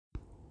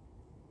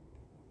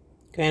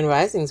Grand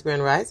Risings,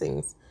 Grand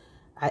Risings.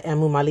 I am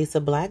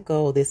Umalisa Black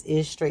Gold. This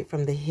is Straight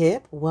from the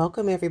Hip.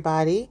 Welcome,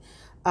 everybody.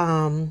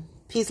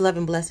 Peace, love,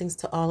 and blessings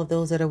to all of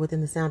those that are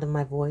within the sound of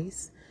my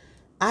voice.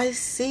 I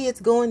see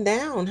it's going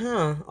down,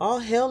 huh? All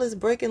hell is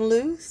breaking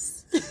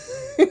loose.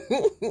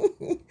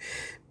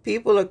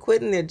 People are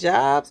quitting their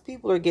jobs.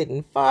 People are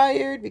getting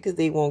fired because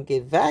they won't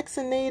get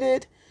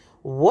vaccinated.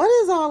 What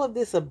is all of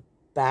this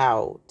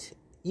about?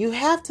 You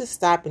have to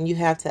stop and you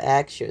have to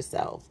ask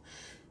yourself.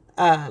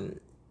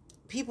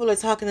 People are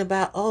talking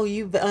about, oh,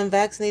 you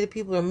unvaccinated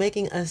people are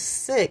making us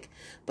sick.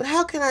 But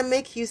how can I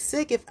make you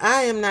sick if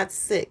I am not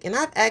sick? And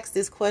I've asked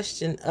this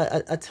question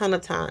a ton of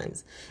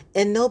times,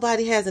 and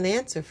nobody has an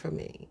answer for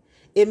me.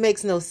 It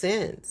makes no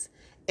sense.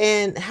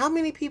 And how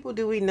many people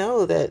do we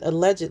know that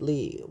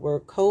allegedly were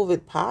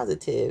COVID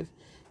positive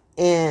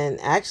and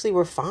actually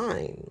were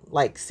fine?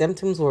 Like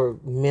symptoms were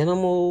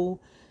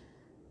minimal,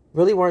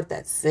 really weren't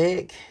that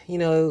sick.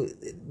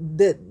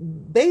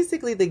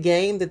 Basically the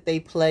game that they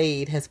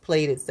played has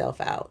played itself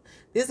out.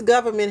 This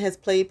government has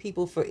played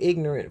people for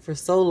ignorant for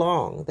so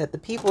long that the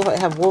people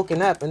have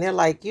woken up and they're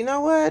like, you know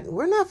what?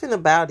 We're not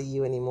finna bow to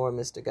you anymore,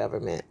 Mr.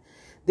 Government.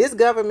 This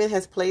government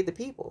has played the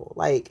people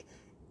like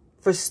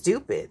for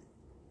stupid.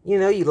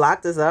 You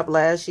locked us up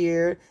last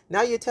year.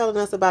 Now you're telling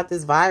us about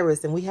this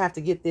virus and we have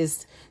to get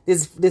this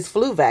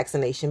flu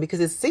vaccination because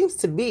it seems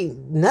to be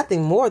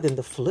nothing more than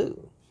the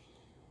flu.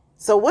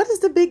 So what is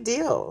the big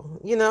deal?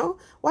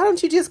 Why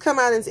don't you just come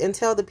out and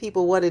tell the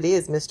people what it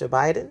is, Mr.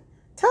 Biden?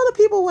 Tell the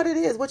people what it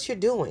is, what you're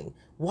doing.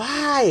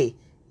 Why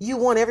you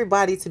want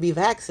everybody to be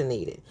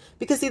vaccinated?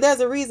 Because see,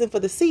 there's a reason for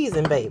the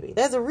season, baby.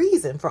 There's a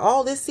reason for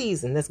all this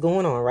season that's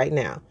going on right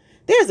now.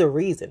 There's a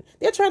reason.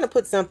 They're trying to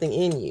put something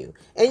in you.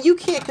 And you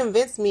can't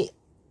convince me.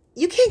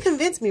 You can't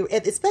convince me,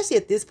 especially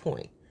at this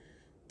point.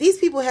 These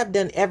people have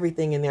done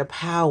everything in their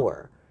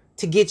power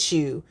to get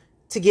you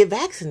to get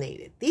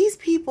vaccinated. These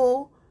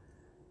people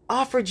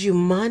offered you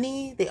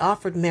money. They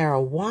offered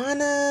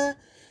marijuana.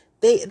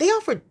 They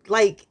offered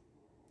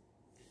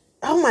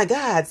oh my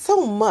God,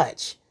 so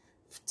much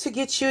to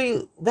get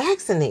you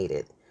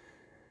vaccinated.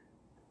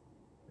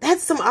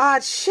 That's some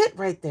odd shit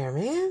right there,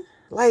 man.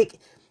 Like,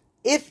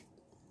 if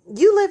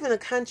you live in a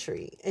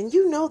country and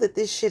you know that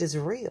this shit is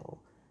real,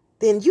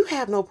 then you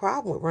have no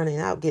problem with running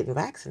out getting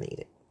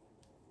vaccinated.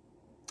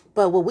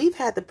 But what we've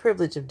had the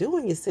privilege of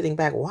doing is sitting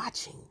back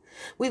watching.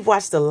 We've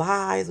watched the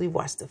lies. We've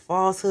watched the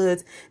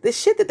falsehoods. The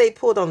shit that they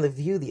pulled on The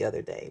View the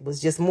other day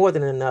was just more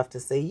than enough to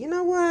say, you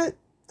know what?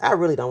 I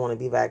really don't want to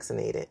be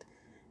vaccinated.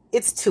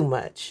 It's too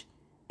much.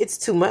 It's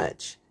too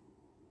much.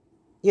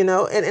 And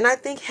I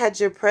think had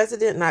your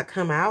president not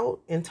come out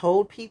and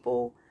told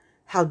people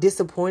how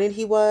disappointed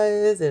he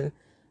was, and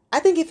I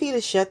think if he'd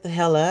have shut the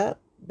hell up,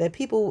 that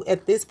people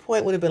at this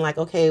point would have been like,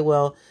 okay,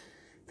 well,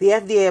 the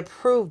FDA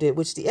approved it,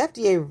 which the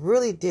FDA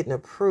really didn't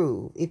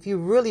approve if you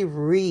really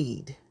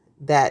read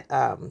that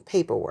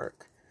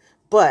paperwork.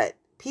 But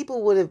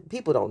people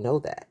don't know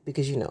that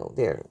because,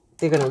 they're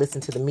going to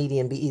listen to the media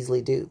and be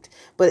easily duped.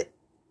 But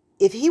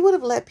if he would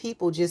have let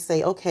people just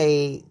say,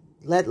 okay,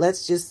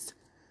 let's just,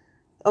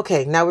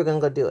 okay, now we're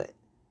going to go do it.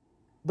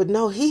 But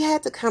no, he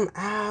had to come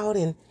out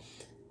and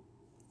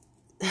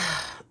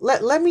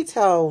let me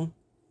tell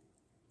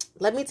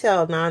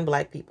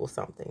non-black people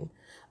something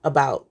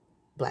about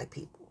black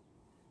people.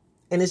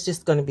 And it's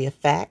just going to be a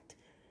fact.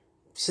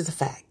 It's just a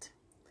fact.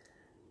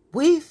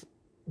 We've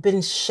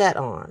been shat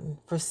on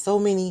for so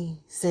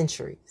many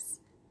centuries.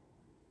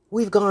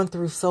 We've gone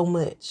through so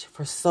much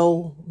for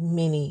so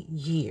many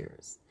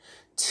years.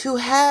 To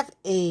have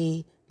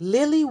a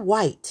lily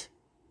white,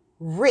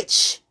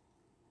 rich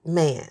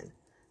man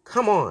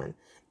come on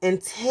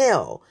and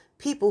tell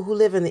people who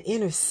live in the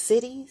inner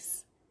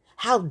cities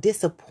how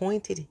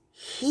disappointed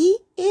he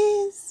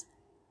is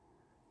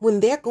when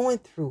they're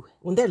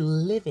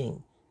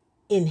living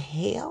in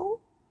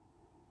hell.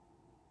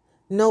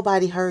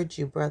 Nobody heard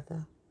you,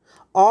 brother.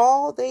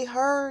 All they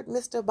heard,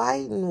 Mr.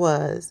 Biden,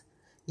 was,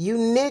 you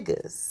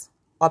niggas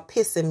are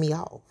pissing me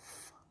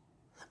off.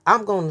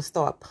 I'm going to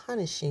start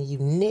punishing you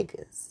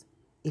niggas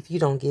if you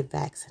don't get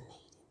vaccinated.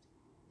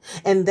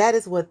 And that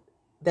is what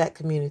that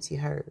community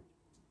heard.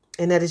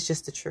 And that is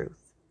just the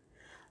truth.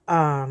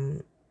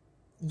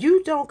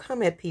 You don't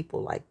come at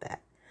people like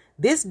that.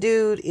 This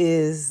dude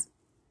is,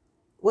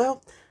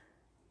 well,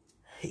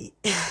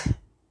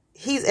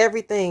 he's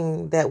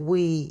everything that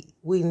we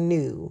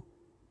knew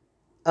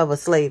of a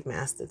slave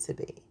master to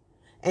be.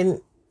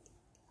 And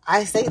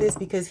I say this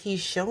because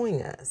he's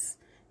showing us.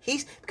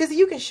 Because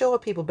you can show a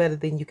people better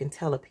than you can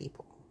tell a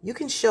people. You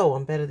can show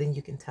them better than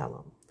you can tell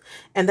them.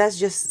 And that's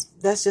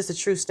just a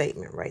true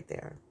statement right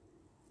there.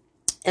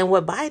 And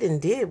what Biden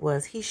did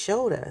was he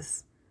showed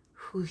us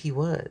who he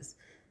was.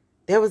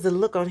 There was a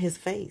look on his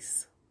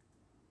face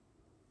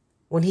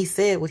when he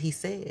said what he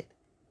said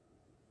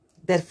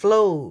that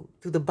flowed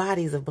through the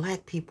bodies of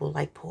black people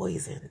like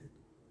poison.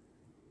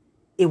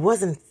 It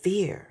wasn't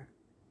fear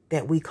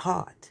that we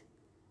caught,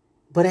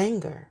 but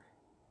anger.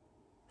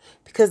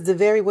 Because the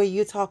very way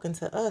you're talking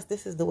to us,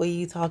 this is the way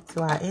you talk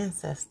to our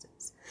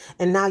ancestors.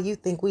 And now you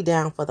think we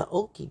down for the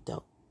okie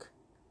doke.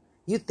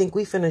 You think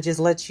we finna just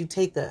let you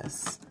take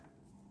us?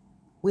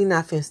 We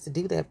not finna to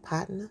do that,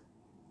 partner.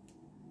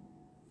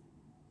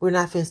 We're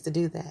not finna to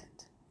do that.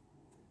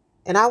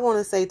 And I want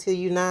to say to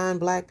you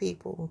non-black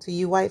people, to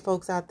you white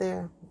folks out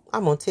there,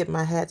 I'm going to tip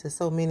my hat to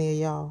so many of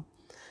y'all.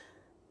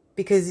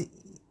 Because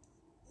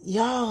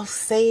y'all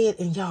say it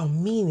and y'all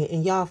mean it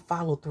and y'all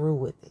follow through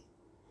with it.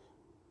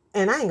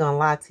 And I ain't going to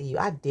lie to you.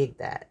 I dig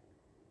that.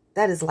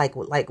 That is like,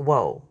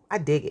 whoa, I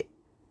dig it.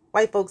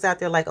 White folks out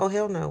there like, oh,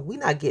 hell no, we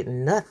not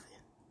getting nothing.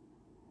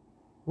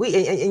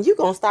 And you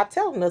going to stop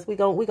telling us we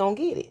gonna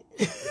get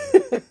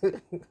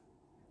it.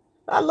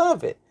 I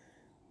love it.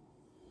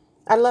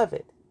 I love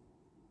it.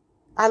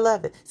 I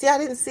love it. See, I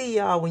didn't see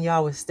y'all when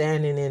y'all was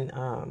standing in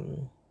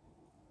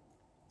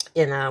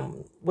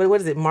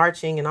what is it,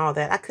 marching and all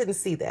that. I couldn't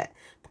see that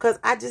because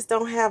I just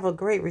don't have a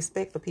great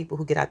respect for people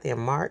who get out there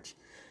and march.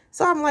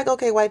 So I'm like,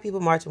 okay, white people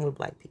marching with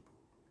black people.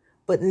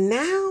 But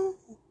now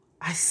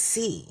I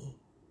see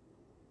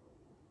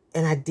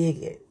and I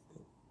dig it.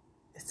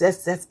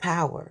 That's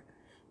power.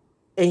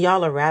 And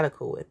y'all are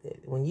radical with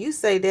it. When you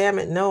say, damn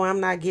it, no, I'm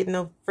not getting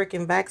no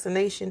freaking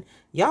vaccination,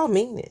 y'all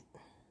mean it.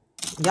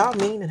 Y'all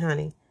mean it,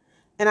 honey.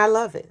 And I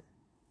love it.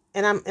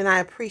 And I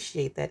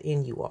appreciate that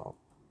in you all.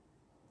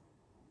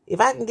 If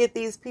I can get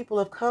these people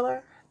of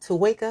color to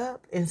wake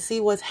up and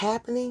see what's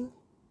happening,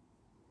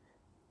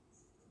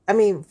 I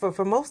mean,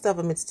 for most of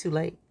them, it's too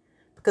late.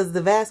 Because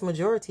the vast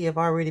majority have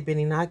already been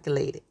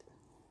inoculated.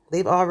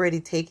 They've already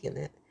taken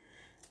it.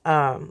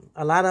 A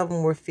lot of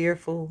them were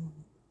fearful.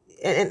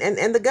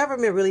 And the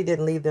government really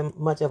didn't leave them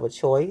much of a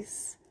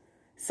choice.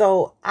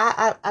 So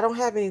I don't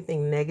have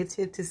anything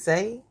negative to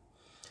say.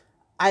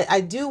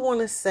 I do want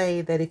to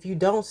say that if you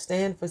don't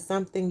stand for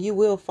something, you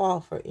will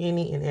fall for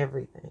any and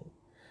everything.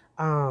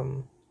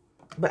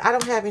 But I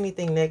don't have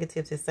anything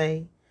negative to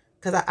say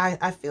because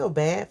I feel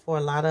bad for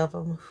a lot of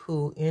them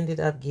who ended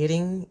up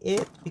getting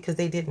it because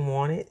they didn't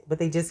want it, but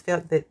they just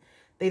felt that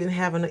they didn't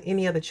have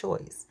any other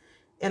choice.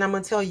 And I'm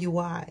going to tell you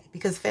why.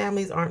 Because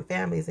families aren't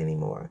families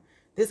anymore.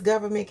 This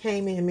government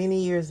came in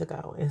many years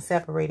ago and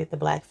separated the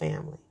black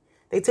family.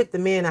 They took the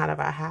men out of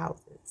our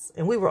houses,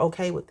 and we were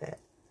okay with that.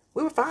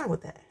 We were fine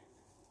with that.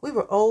 We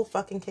were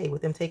fucking okay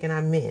with them taking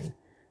our men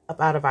up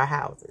out of our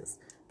houses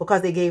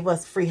because they gave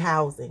us free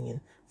housing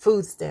and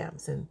food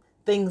stamps and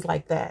things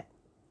like that.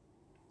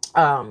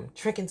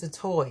 Trinkets and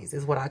toys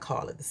is what I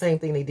call it. The same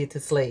thing they did to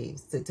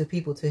slaves, to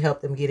people to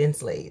help them get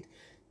enslaved,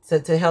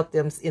 to help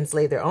them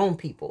enslave their own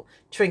people.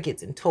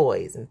 Trinkets and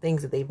toys and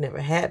things that they've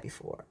never had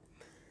before.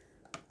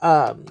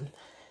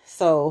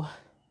 So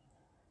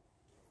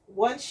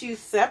once you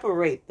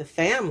separate the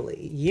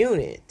family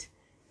unit,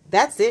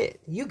 that's it.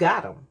 You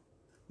got them.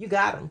 You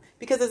got them.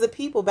 Because as a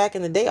people back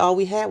in the day, all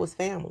we had was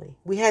family.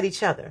 We had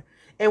each other.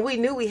 And we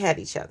knew we had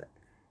each other.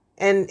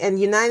 And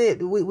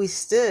united, we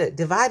stood.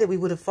 Divided, we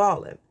would have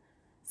fallen.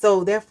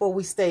 So therefore,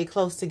 we stayed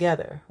close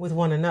together with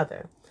one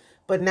another.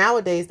 But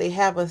nowadays, they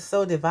have us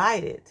so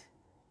divided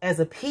as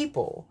a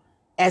people,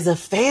 as a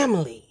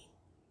family,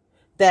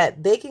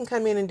 that they can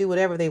come in and do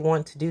whatever they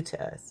want to do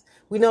to us.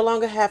 We no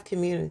longer have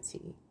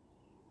community.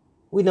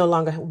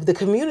 The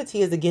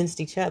community is against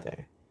each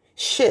other.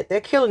 Shit,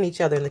 they're killing each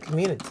other in the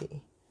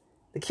community.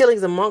 The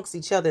killings amongst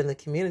each other in the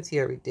community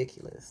are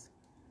ridiculous.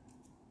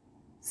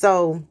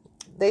 So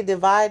they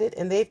divided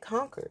and they've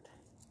conquered.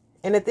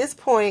 And at this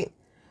point,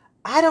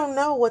 I don't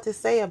know what to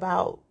say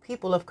about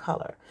people of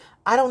color.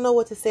 I don't know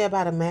what to say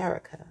about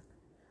America.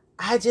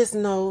 I just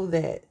know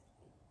that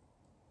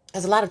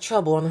there's a lot of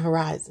trouble on the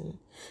horizon.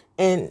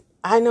 And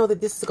I know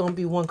that this is going to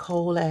be one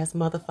cold ass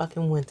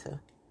motherfucking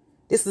winter.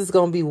 This is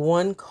going to be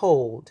one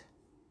cold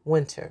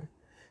winter.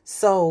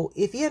 So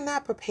if you're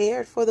not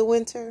prepared for the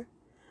winter,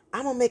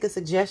 I'm going to make a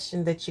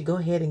suggestion that you go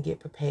ahead and get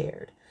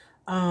prepared.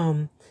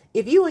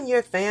 If you and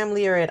your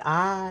family are at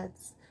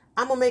odds,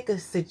 I'm going to make a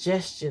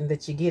suggestion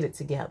that you get it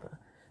together.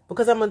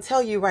 Because I'm going to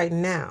tell you right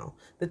now,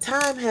 the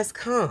time has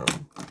come.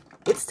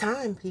 It's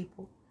time,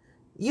 people.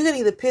 You can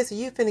either piss or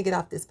you finna get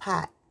off this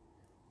pot.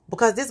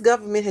 Because this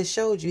government has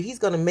showed you he's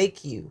going to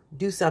make you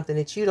do something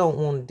that you don't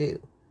want to do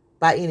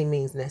by any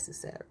means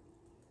necessary.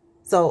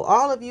 So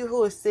all of you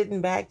who are sitting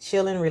back,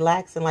 chilling,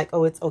 relaxing, like,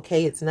 oh, it's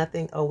okay, it's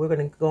nothing. Oh, we're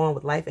going to go on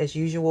with life as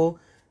usual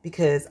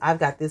because I've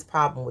got this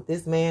problem with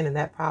this man and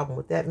that problem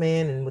with that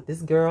man and with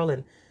this girl.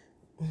 And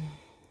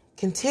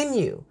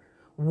continue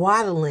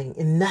waddling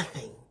in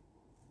nothing.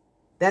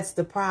 That's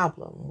the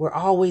problem. We're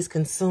always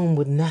consumed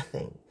with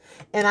nothing.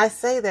 And I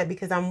say that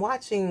because I'm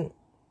watching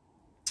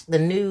the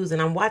news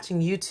and I'm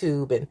watching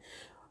YouTube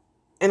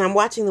and I'm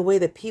watching the way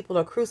that people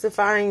are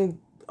crucifying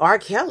R.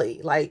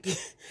 Kelly. Like,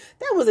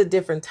 that was a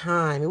different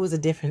time. It was a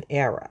different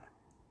era.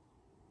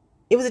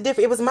 It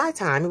was my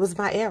time. It was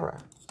my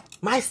era.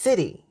 My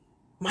city.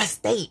 My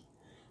state.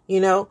 You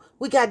know,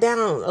 we got down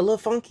a little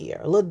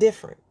funkier, a little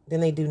different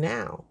than they do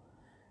now.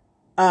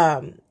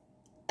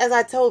 As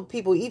I told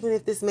people, even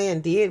if this man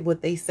did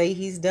what they say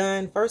he's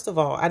done, first of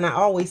all, and I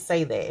always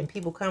say that, and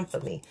people come for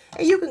me.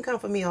 And you can come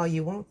for me all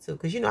you want to,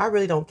 because, you know, I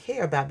really don't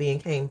care about being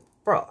came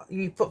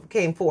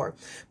for.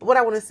 But what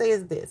I want to say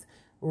is this.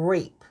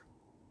 Rape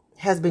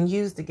has been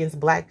used against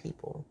black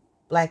people,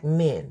 black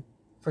men,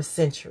 for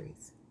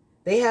centuries.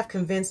 They have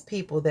convinced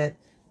people that,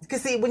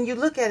 because see, when you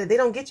look at it, they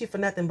don't get you for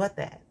nothing but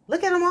that.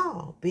 Look at them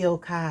all. Bill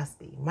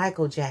Cosby,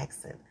 Michael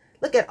Jackson.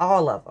 Look at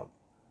all of them.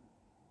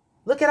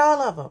 Look at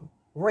all of them.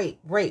 Rape,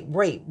 rape,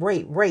 rape,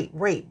 rape, rape,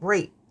 rape,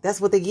 rape.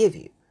 That's what they give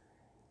you.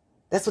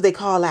 That's what they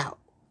call out.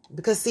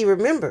 Because see,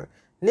 remember,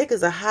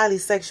 niggas are highly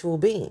sexual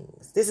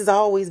beings. This has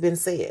always been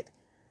said.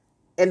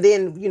 And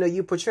then, you know,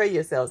 you portray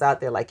yourselves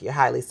out there like you're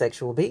highly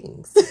sexual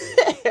beings.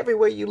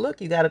 Everywhere you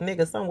look, you got a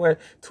nigga somewhere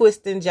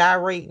twisting,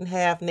 gyrating,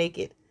 half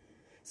naked.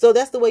 So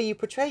that's the way you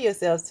portray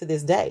yourselves to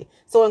this day.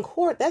 So in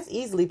court, that's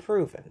easily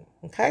proven.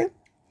 Okay?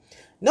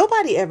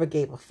 Nobody ever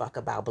gave a fuck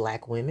about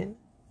black women.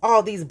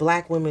 All these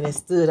black women that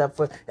stood up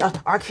for,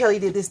 R. Kelly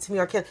did this to me,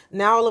 R. Kelly.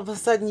 Now all of a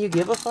sudden you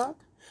give a fuck?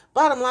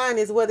 Bottom line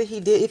is if he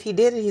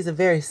did it, he's a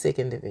very sick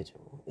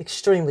individual.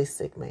 Extremely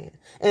sick man.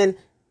 And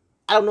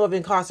I don't know if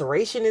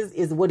incarceration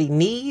is what he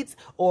needs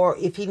or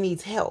if he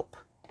needs help.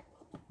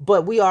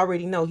 But we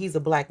already know he's a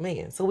black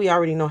man. So we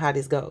already know how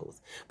this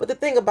goes. But the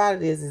thing about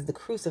it is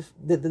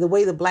the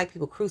way the black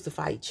people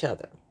crucify each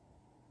other.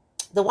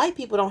 The white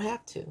people don't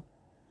have to.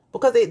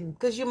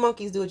 Because you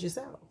monkeys do it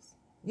yourselves.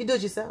 You do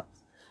it yourselves.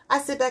 I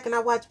sit back and I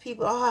watch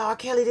people, R.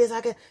 Kelly this,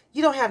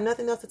 you don't have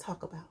nothing else to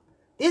talk about.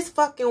 This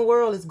fucking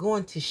world is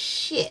going to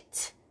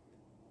shit.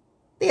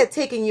 They are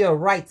taking your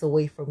rights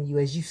away from you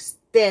as you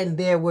stand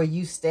there where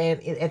you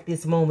stand at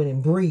this moment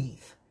and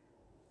breathe.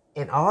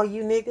 And all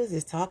you niggas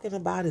is talking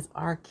about is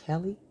R.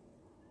 Kelly?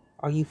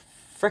 Are you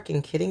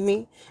freaking kidding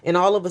me? And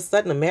all of a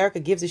sudden America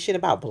gives a shit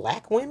about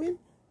black women?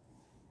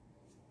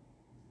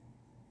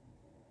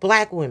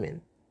 Black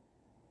women.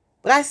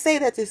 But I say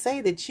that to say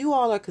that you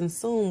all are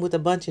consumed with a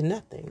bunch of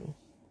nothing.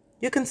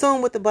 You're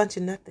consumed with a bunch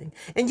of nothing.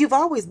 And you've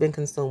always been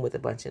consumed with a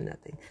bunch of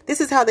nothing.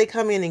 This is how they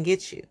come in and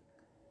get you.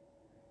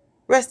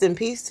 Rest in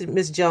peace to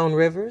Miss Joan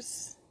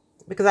Rivers.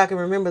 Because I can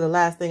remember the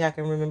last thing I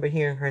can remember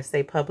hearing her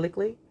say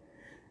publicly.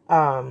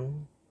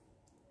 When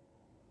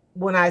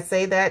I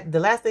say that, the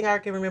last thing I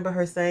can remember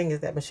her saying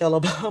is that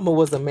Michelle Obama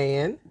was a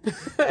man.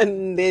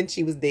 And then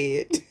she was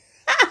dead.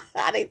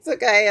 They took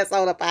her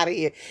asshole up out of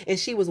here. And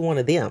she was one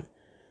of them.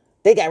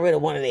 They got rid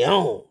of one of their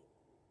own.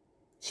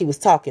 She was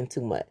talking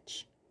too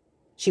much.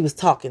 She was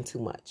talking too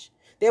much.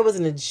 There was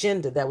an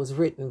agenda that was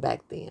written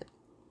back then.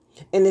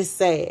 And it's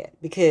sad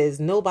because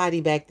nobody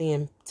back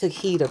then took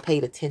heed or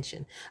paid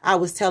attention. I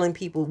was telling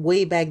people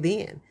way back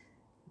then,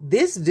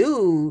 this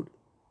dude,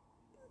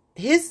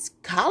 his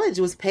college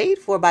was paid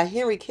for by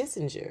Henry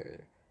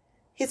Kissinger.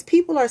 His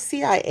people are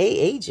CIA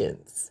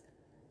agents.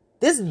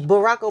 This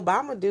Barack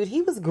Obama dude,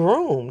 he was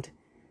groomed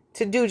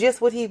to do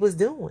just what he was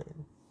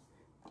doing.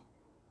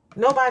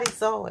 Nobody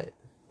saw it.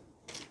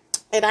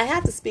 And I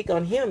have to speak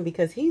on him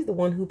because he's the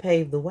one who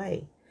paved the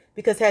way.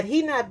 Because had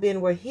he not been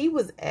where he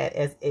was at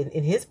as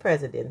in his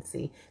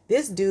presidency,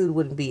 this dude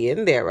wouldn't be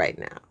in there right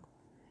now.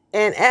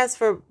 And as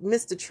for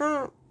Mr.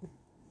 Trump,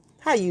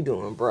 how you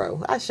doing,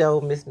 bro? I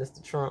sure miss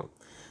Mr. Trump.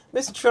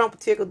 Mr. Trump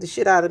tickled the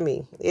shit out of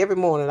me. Every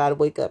morning I'd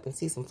wake up and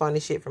see some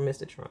funny shit from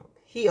Mr. Trump.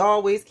 He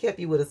always kept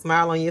you with a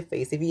smile on your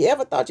face. If you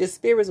ever thought your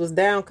spirits was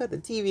down, cut the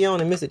TV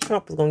on and Mr.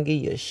 Trump was going to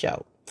give you a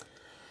show.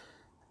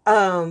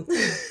 I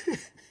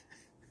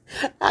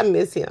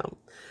miss him.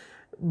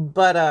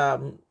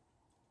 But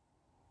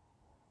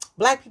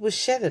black people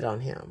shedded on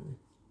him.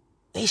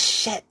 They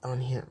shat on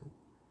him.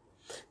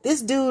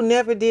 This dude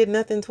never did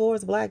nothing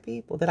towards black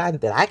people that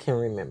I can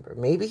remember.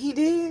 Maybe he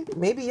did.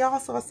 Maybe y'all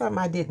saw something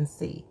I didn't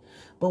see.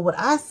 But what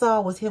I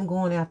saw was him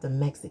going after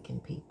Mexican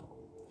people.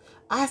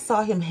 I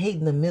saw him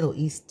hating the Middle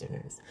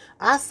Easterners.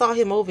 I saw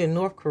him over in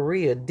North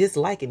Korea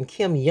disliking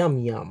Kim Yum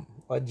Yum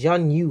or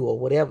Jun Yu or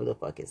whatever the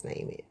fuck his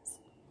name is.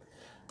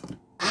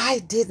 I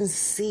didn't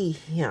see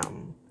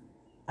him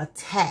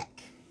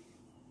attack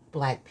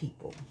black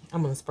people.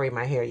 I'm going to spray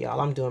my hair,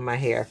 y'all. I'm doing my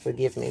hair.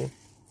 Forgive me.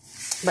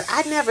 But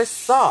I never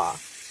saw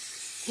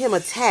him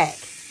attack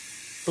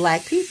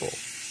black people.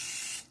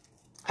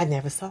 I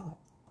never saw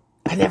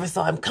it. I never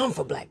saw him come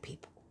for black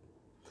people.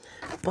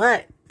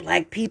 But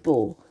black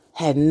people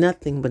had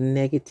nothing but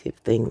negative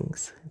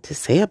things to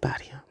say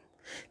about him.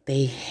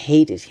 They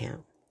hated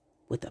him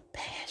with a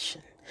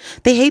passion.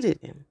 They hated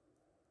him.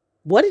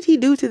 What did he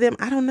do to them?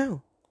 I don't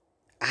know.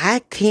 I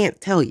can't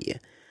tell you.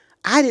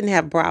 I didn't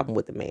have a problem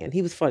with the man.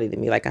 He was funny to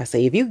me. Like I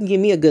say, if you can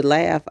give me a good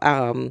laugh,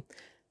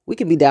 we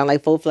can be down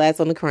like 4 flats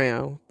on the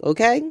crown.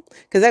 Okay?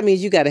 Because that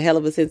means you got a hell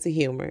of a sense of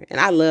humor. And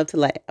I love to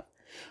laugh.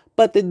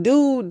 But the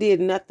dude did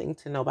nothing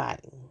to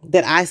nobody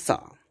that I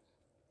saw.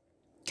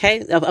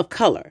 Okay? Of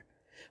color.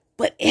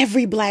 But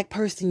every black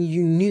person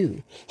you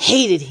knew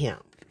hated him.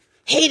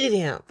 Hated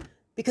him.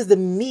 Because the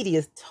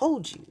media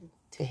told you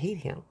to hate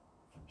him.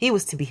 He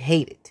was to be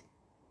hated.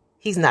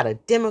 He's not a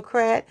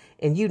Democrat,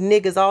 and you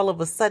niggas all of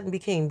a sudden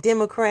became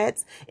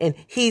Democrats, and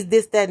he's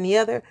this, that, and the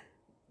other.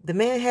 The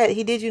man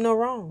he did you no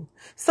wrong.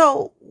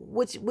 So,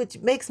 which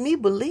makes me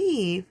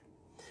believe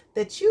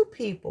that you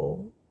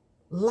people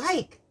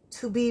like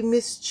to be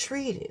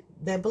mistreated,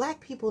 that black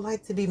people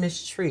like to be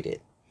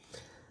mistreated.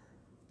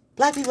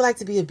 Black people like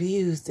to be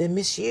abused and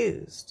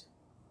misused.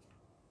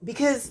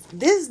 Because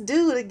this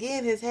dude,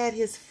 again, has had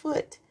his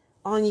foot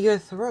on your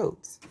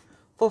throats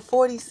for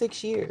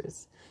 46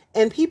 years.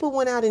 And people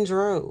went out in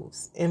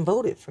droves and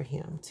voted for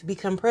him to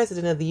become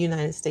president of the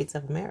United States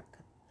of America.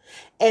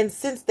 And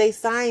since he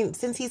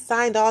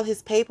signed all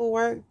his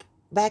paperwork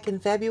back in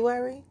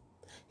February,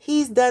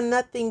 he's done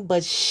nothing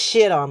but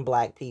shit on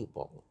black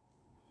people.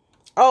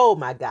 Oh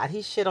my God,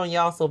 he shit on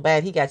y'all so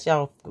bad, he got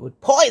y'all with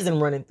poison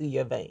running through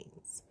your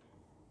veins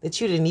that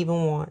you didn't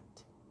even want.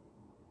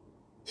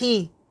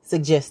 He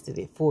suggested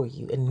it for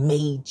you and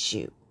made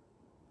you.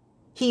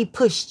 He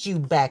pushed you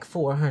back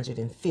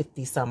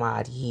 450 some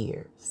odd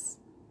years.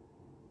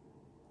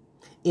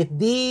 If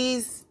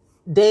these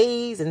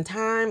days and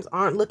times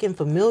aren't looking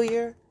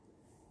familiar,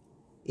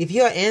 if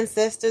your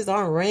ancestors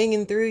aren't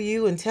ringing through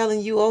you and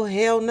telling you, oh,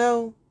 hell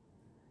no,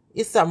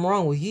 it's something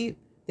wrong with you,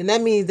 then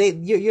that means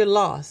you're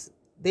lost.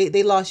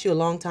 They lost you a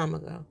long time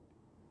ago.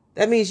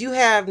 That means you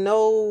have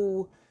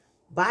no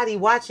body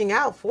watching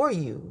out for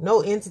you.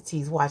 No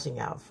entities watching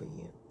out for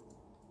you.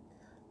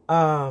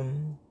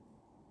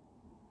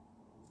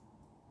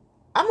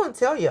 I'm going to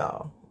tell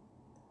y'all.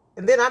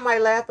 And then I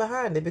might laugh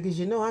behind it because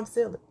you know I'm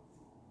silly.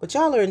 But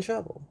y'all are in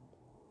trouble.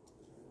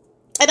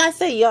 And I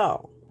say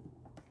y'all.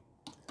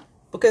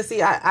 Because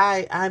see,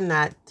 I'm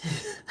not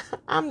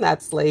I'm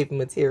not slave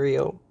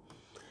material.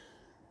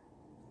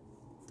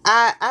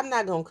 I'm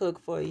not going to cook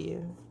for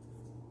you.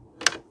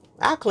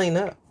 I'll clean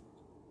up.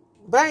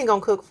 But I ain't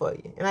going to cook for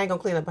you. And I ain't going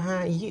to clean up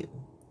behind you.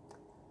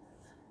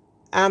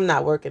 I'm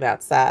not working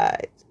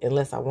outside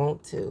unless I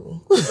want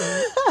to.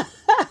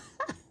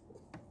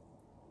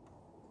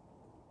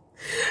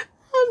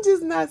 I'm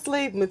just not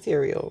slave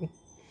material.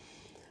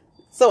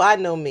 So I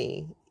know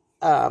me.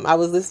 I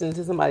was listening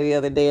to somebody the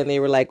other day and they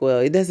were like, well,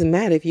 it doesn't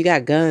matter if you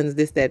got guns,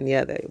 this, that, and the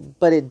other.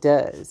 But it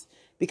does.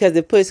 Because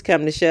if push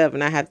come to shove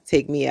and I have to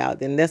take me out,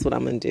 then that's what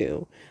I'm going to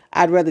do.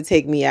 I'd rather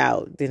take me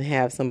out than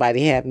have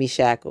somebody have me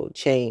shackled,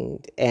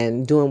 chained,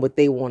 and doing what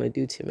they want to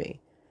do to me.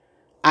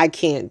 I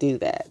can't do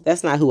that.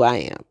 That's not who I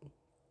am.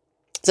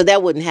 So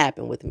that wouldn't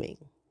happen with me.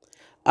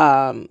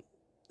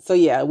 So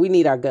yeah, we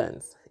need our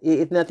guns,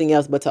 if nothing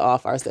else but to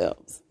off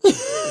ourselves.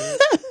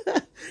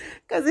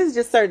 Because it's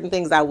just certain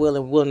things I will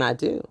and will not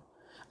do.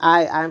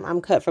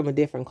 I'm cut from a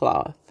different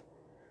cloth.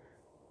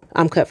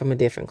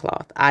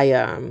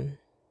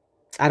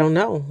 I don't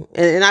know.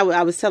 And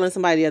I was telling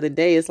somebody the other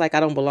day, it's like I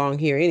don't belong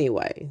here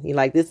anyway. You're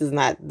like, this is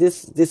not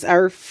this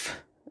earth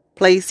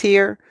place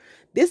here.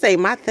 This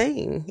ain't my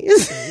thing.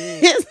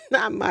 It's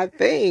not my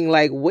thing.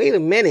 Like, wait a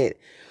minute.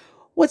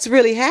 What's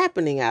really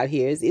happening out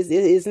here?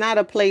 It's not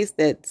a place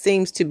that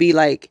seems to be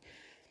like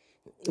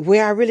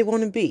where I really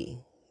want to be.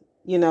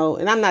 You know,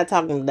 and I'm not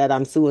talking that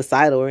I'm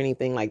suicidal or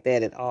anything like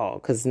that at all.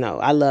 Because no,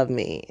 I love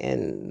me.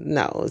 And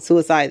no,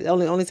 suicide,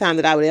 only time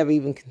that I would ever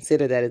even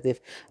consider that is if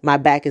my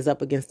back is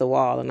up against the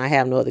wall and I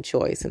have no other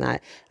choice. And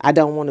I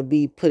don't want to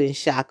be put in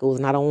shackles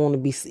and I don't want to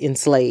be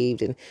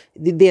enslaved. And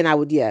then I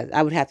would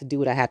have to do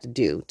what I have to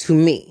do to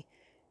me.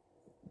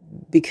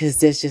 Because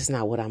that's just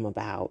not what I'm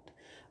about.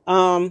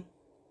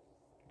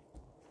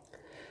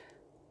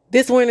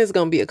 This winter is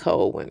going to be a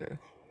cold winter.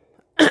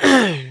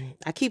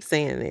 I keep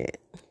saying it.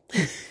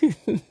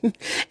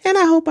 And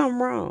I hope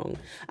I'm wrong.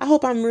 I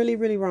hope I'm really,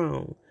 really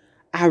wrong.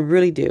 I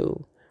really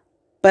do.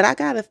 But I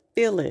got a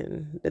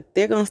feeling that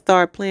they're going to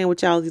start playing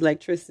with y'all's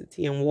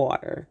electricity and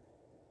water.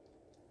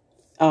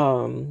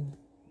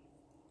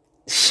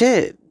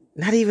 Shit.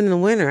 Not even in the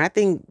winter. I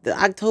think the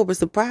October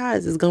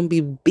surprise is going to be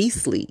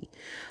beastly.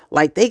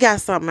 Like, they got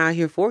something out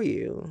here for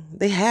you.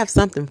 They have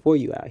something for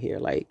you out here.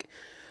 Like,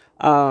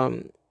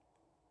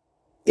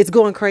 it's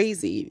going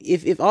crazy.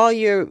 If all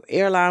your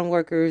airline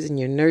workers and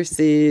your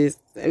nurses,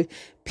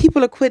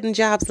 people are quitting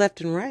jobs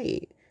left and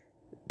right.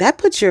 That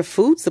puts your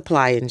food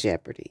supply in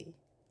jeopardy.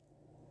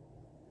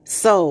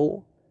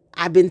 So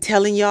I've been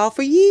telling y'all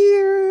for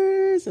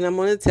years, and I'm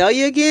going to tell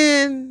you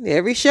again.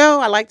 Every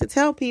show, I like to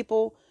tell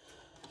people,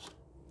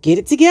 get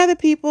it together,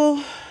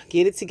 people.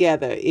 Get it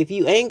together. If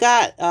you ain't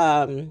got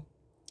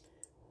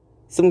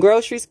some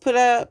groceries put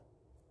up,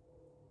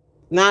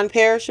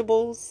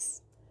 non-perishables,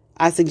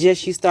 I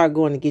suggest you start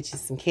going to get you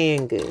some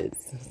canned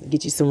goods,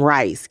 get you some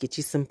rice, get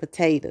you some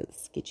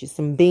potatoes, get you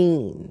some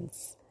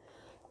beans,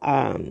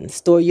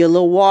 store your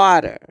little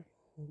water,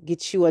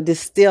 get you a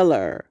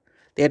distiller.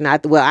 They're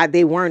not,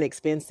 they weren't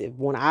expensive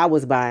when I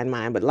was buying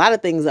mine, but a lot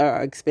of things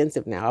are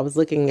expensive now. I was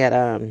looking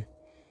at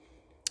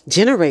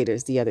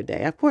generators the other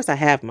day. Of course I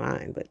have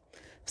mine, but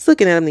I was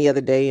looking at them the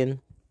other day and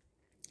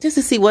just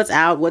to see what's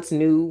out, what's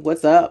new,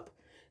 what's up.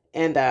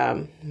 And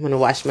I'm going to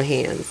wash my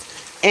hands.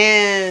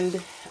 And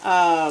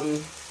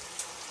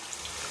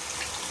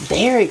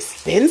they're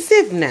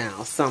expensive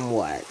now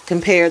somewhat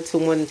compared to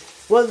when,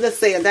 well, let's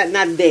say that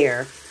not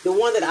there. The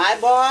one that I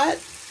bought,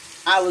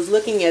 I was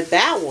looking at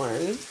that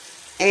one,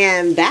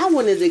 and that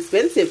one is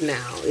expensive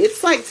now.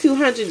 It's like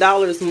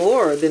 $200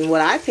 more than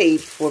what I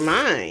paid for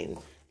mine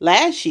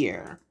last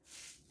year.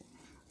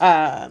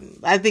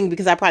 I think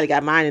because I probably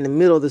got mine in the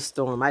middle of the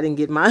storm. I didn't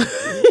get mine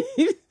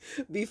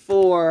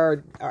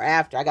before or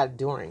after. I got it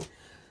during.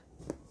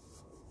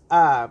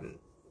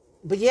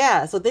 But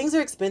yeah, so things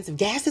are expensive.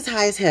 Gas is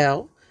high as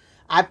hell.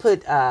 I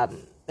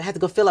had to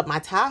go fill up my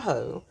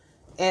Tahoe,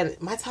 and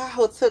my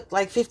Tahoe took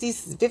like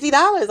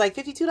 $50, like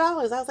 $52. I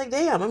was like,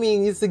 damn. I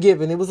mean, it's a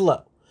given. It was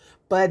low,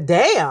 but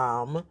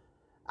damn,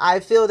 I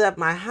filled up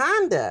my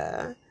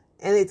Honda,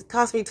 and it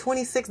cost me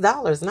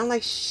 $26, and I'm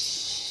like,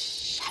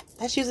 shit,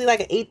 that's usually like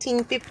an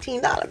 $18,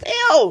 $15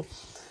 bill.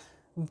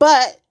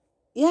 But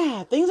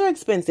yeah, things are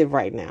expensive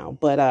right now.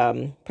 But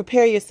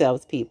prepare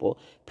yourselves, people.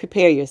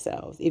 Prepare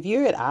yourselves. If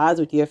you're at odds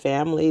with your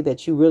family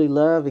that you really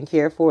love and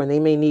care for, and they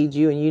may need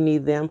you and you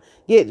need them,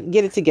 get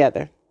it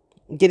together.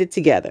 Get it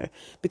together.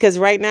 Because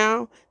right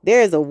now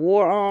there is a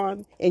war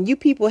on, and you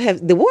people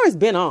the war has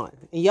been on,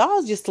 and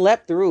y'all just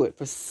slept through it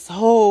for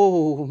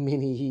so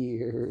many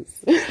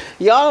years.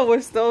 Y'all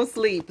were so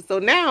asleep. So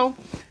now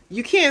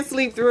you can't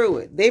sleep through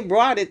it. They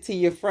brought it to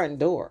your front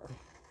door.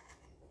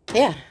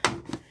 Yeah.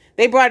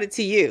 They brought it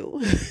to you.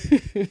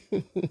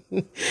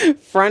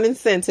 Front and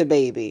center,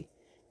 baby.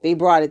 They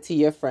brought it to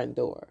your front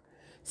door.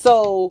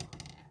 So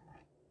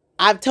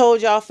I've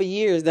told y'all for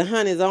years, the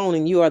hunt is on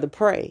and you are the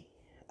prey.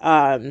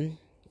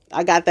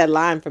 I got that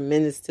line from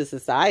Menace to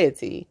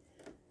Society.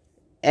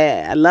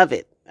 I love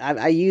it.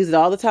 I use it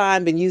all the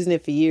time, been using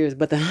it for years,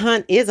 but the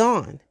hunt is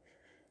on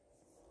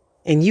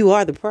and you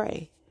are the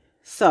prey.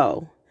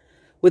 So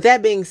with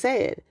that being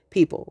said,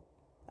 people,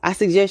 I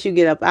suggest you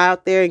get up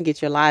out there and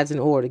get your lives in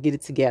order, get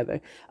it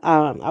together.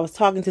 I was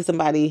talking to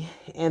somebody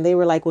and they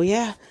were like, well,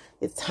 yeah,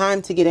 it's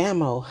time to get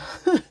ammo.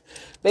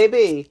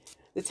 Baby,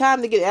 the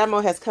time to get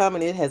ammo has come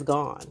and it has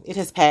gone. It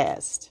has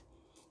passed.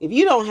 If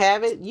you don't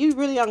have it, you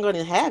really aren't going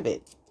to have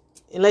it.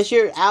 Unless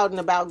you're out and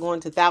about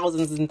going to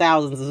thousands and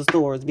thousands of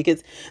stores,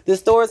 because the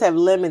stores have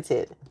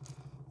limited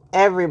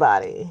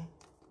everybody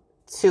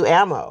to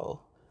ammo.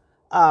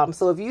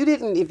 So if you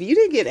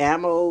didn't get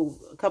ammo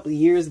a couple of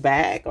years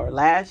back or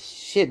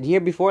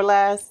year before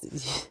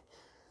last,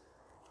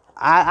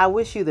 I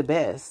wish you the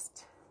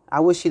best. I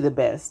wish you the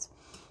best.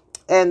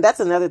 And that's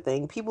another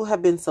thing. People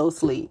have been so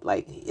asleep.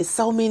 Like, it's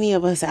so many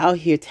of us out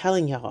here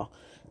telling y'all,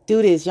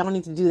 do this, y'all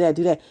need to do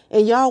that.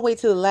 And y'all wait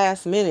till the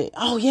last minute.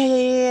 Oh,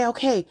 yeah,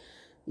 okay.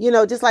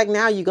 Just like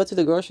now you go to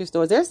the grocery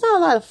stores. There's not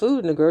a lot of food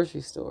in the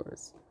grocery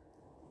stores.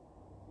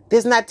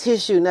 There's not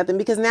tissue, nothing.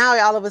 Because now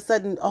all of a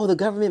sudden, the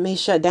government may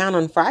shut down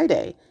on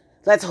Friday.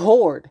 Let's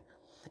hoard.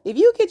 If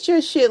you get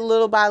your shit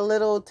little by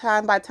little,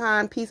 time by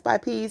time, piece by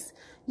piece,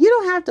 you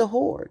don't have to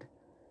hoard.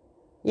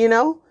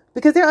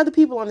 Because there are other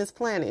people on this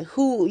planet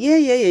who,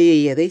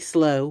 they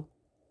slow.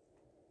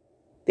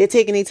 They're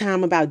taking their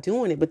time about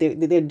doing it, but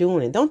they're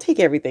doing it. Don't take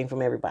everything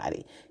from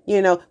everybody.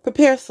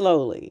 Prepare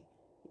slowly.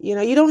 You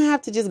don't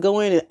have to just go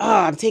in and,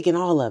 I'm taking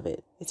all of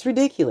it. It's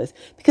ridiculous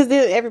because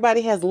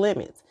everybody has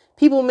limits.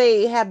 People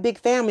may have big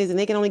families and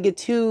they can only get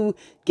 2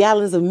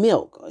 gallons of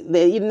milk.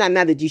 Not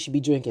that you should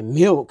be drinking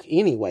milk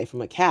anyway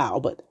from a cow,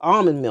 but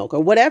almond milk or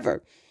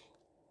whatever.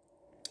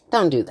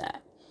 Don't do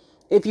that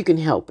if you can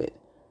help it.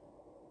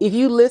 If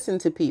you listen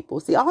to people,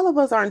 see, all of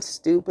us aren't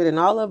stupid and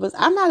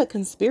I'm not a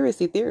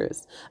conspiracy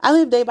theorist. I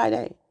live day by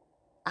day.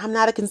 I'm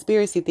not a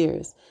conspiracy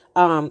theorist.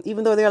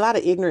 Even though there are a lot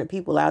of ignorant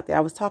people out there.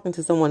 I was talking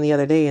to someone the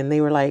other day and they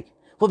were like,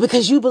 well,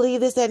 because you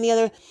believe this, that, and the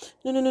other.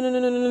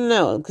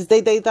 No. Because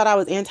they thought I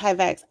was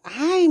anti-vax.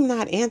 I'm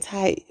not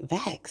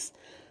anti-vax.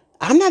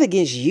 I'm not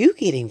against you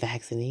getting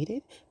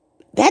vaccinated.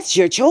 That's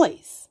your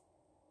choice.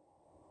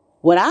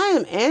 What I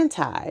am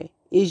anti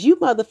is you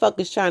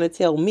motherfuckers trying to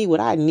tell me what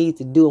I need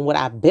to do and what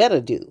I better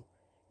do.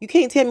 You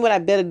can't tell me what I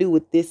better do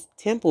with this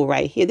temple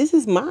right here. This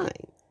is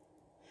mine.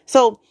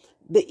 So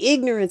the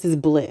ignorance is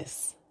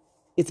bliss.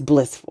 It's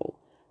blissful.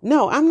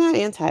 No, I'm not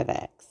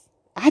anti-vax.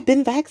 I've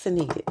been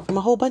vaccinated from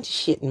a whole bunch of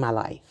shit in my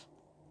life.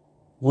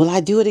 Will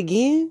I do it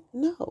again?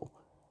 No.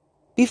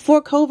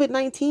 Before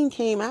COVID-19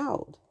 came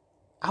out,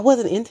 I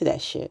wasn't into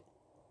that shit.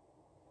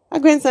 My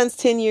grandson's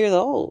 10 years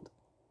old.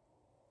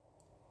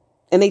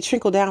 And they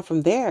trickle down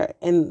from there.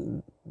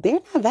 And they're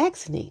not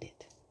vaccinated.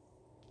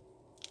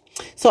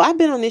 So I've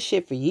been on this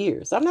shit for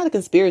years. I'm not a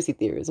conspiracy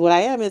theorist. What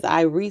I am is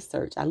I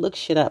research. I look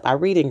shit up. I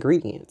read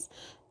ingredients.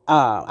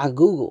 I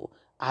Google.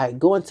 I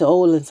go into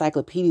old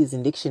encyclopedias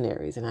and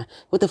dictionaries. And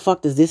what the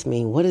fuck does this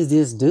mean? What does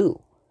this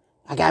do?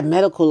 I got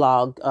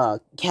medical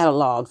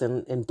catalogs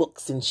and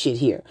books and shit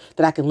here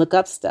that I can look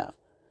up stuff.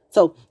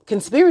 So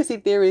conspiracy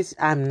theorist,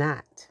 I'm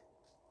not.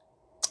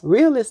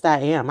 Realist, I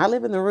am. I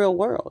live in the real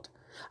world.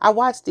 I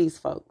watch these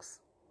folks.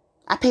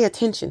 I pay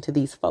attention to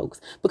these folks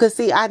because,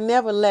 see, I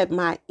never let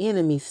my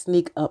enemy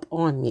sneak up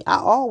on me. I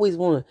always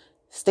want to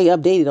stay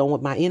updated on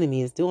what my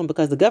enemy is doing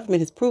because the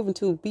government has proven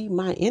to be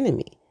my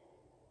enemy.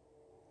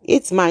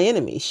 It's my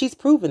enemy. She's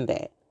proven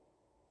that.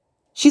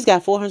 She's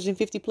got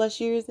 450 plus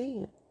years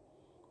in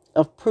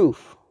of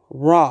proof.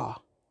 Raw.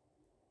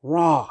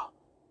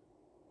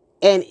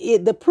 And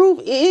the proof,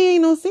 it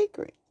ain't no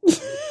secret.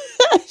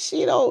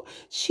 She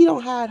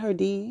don't hide her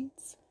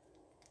deeds.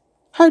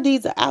 Her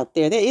deeds are out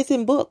there. It's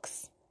in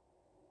books.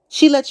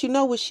 She lets you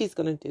know what she's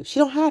going to do. She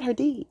don't hide her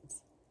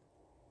deeds.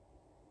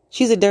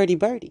 She's a dirty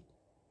birdie.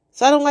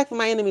 So I don't like for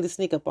my enemy to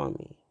sneak up on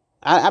me.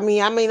 I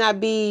mean, I may not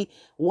be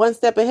one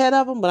step ahead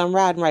of them, but I'm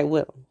riding right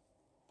with them.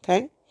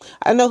 Okay?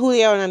 I know who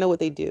they are and I know what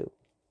they do.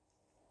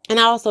 And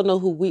I also know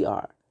who we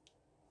are.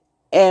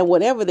 And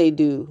whatever they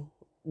do,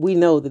 we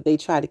know that they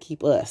try to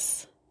keep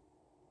us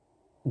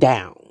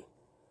down.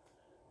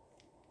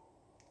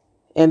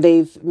 And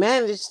they've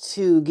managed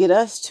to get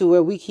us to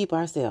where we keep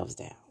ourselves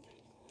down.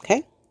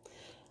 Okay?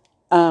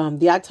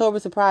 The October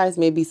surprise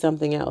may be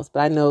something else,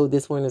 but I know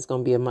this one is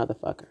going to be a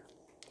motherfucker.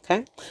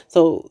 Okay?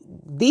 So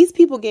these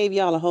people gave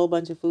y'all a whole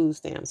bunch of food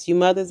stamps. You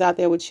mothers out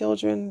there with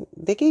children,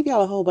 they gave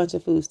y'all a whole bunch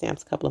of food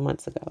stamps a couple of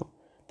months ago.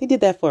 They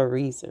did that for a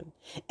reason.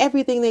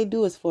 Everything they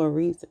do is for a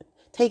reason.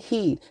 Take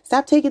heed.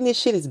 Stop taking this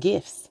shit as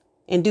gifts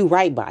and do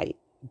right by it.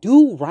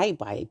 Do right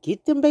by it.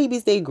 Get them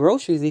babies their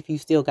groceries if you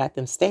still got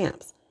them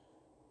stamps.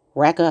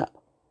 Rack up.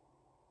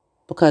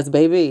 Because,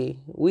 baby,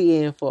 we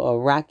in for a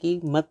rocky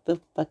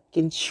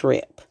motherfucking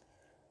trip.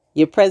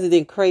 Your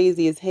president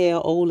crazy as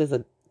hell, old as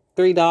a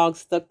 3 dogs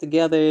stuck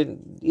together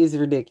is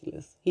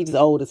ridiculous. He's just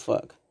old as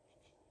fuck.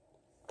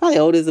 Probably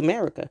old as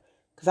America.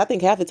 Because I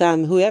think half the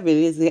time, whoever it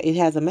is, it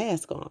has a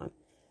mask on.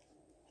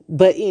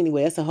 But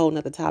anyway, that's a whole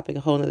nother topic, a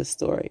whole nother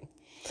story.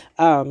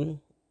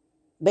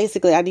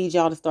 Basically, I need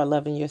y'all to start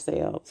loving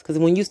yourselves. Because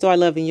when you start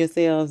loving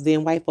yourselves,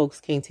 then white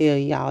folks can't tell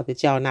y'all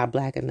that y'all not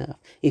black enough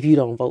if you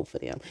don't vote for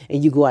them.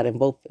 And you go out and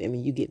vote for them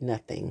and you get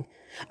nothing.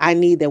 I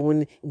need that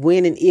when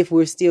and if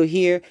we're still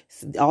here,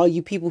 all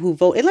you people who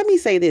vote. And let me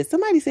say this.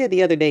 Somebody said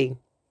the other day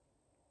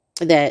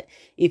that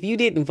if you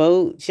didn't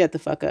vote, shut the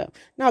fuck up.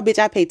 No, bitch,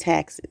 I pay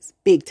taxes.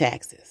 Big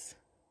taxes.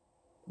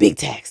 Big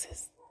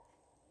taxes.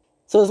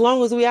 So as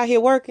long as we out here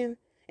working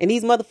and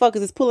these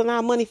motherfuckers is pulling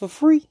our money for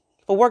free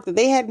for work that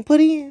they hadn't put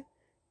in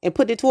and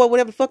put it toward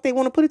whatever the fuck they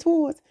want to put it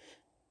towards,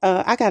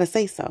 I got to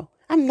say so.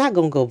 I'm not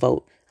going to go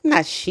vote. I'm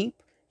not sheep.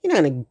 You're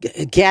not going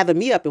to gather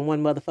me up in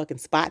one motherfucking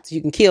spot so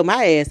you can kill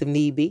my ass if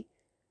need be.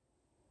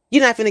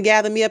 You're not finna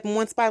gather me up in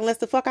one spot unless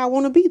the fuck I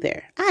want to be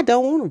there. I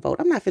don't want to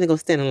vote. I'm not finna go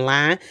stand in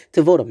line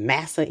to vote a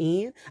massa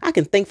in. I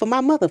can think for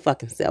my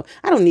motherfucking self.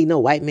 I don't need no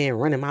white man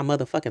running my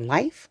motherfucking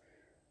life.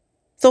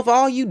 So for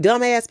all you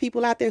dumbass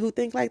people out there who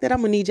think like that, I'm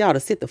going to need y'all to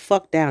sit the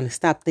fuck down and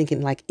stop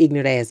thinking like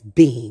ignorant ass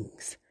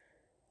beings.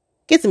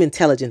 Get some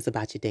intelligence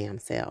about your damn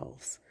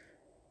selves.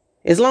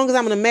 As long as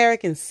I'm an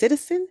American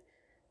citizen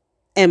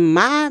and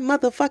my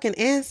motherfucking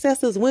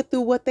ancestors went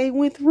through what they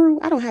went through,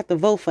 I don't have to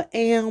vote for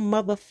a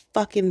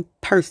motherfucking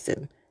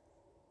person.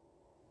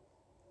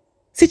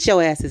 Sit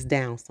your asses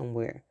down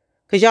somewhere.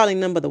 Because y'all ain't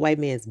nothing but the white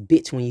man's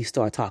bitch when you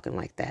start talking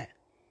like that.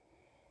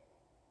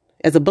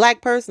 As a black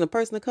person, a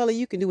person of color,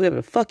 you can do whatever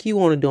the fuck you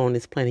want to do on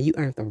this planet. You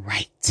earned the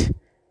right.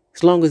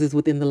 As long as it's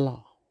within the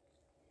law.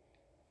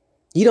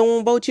 You don't want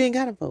to vote, you ain't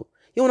got to vote.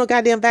 You want no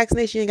goddamn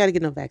vaccination, you ain't got to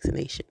get no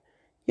vaccination.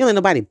 You don't let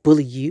nobody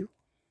bully you.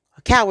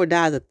 A coward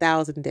dies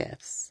 1,000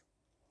 deaths.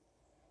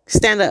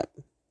 Stand up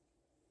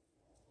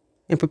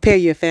and prepare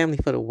your family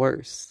for the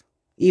worst.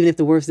 Even if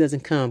the worst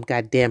doesn't come,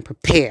 goddamn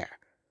prepare.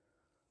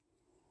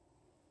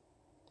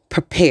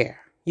 Prepare.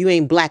 You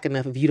ain't black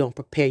enough if you don't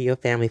prepare your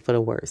family for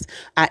the worst.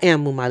 I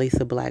am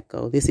Mumalisa Black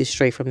Gold. This is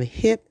Straight from the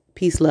Hip.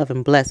 Peace, love,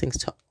 and blessings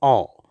to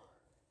all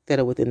that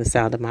are within the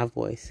sound of my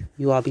voice.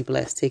 You all be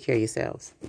blessed. Take care of yourselves.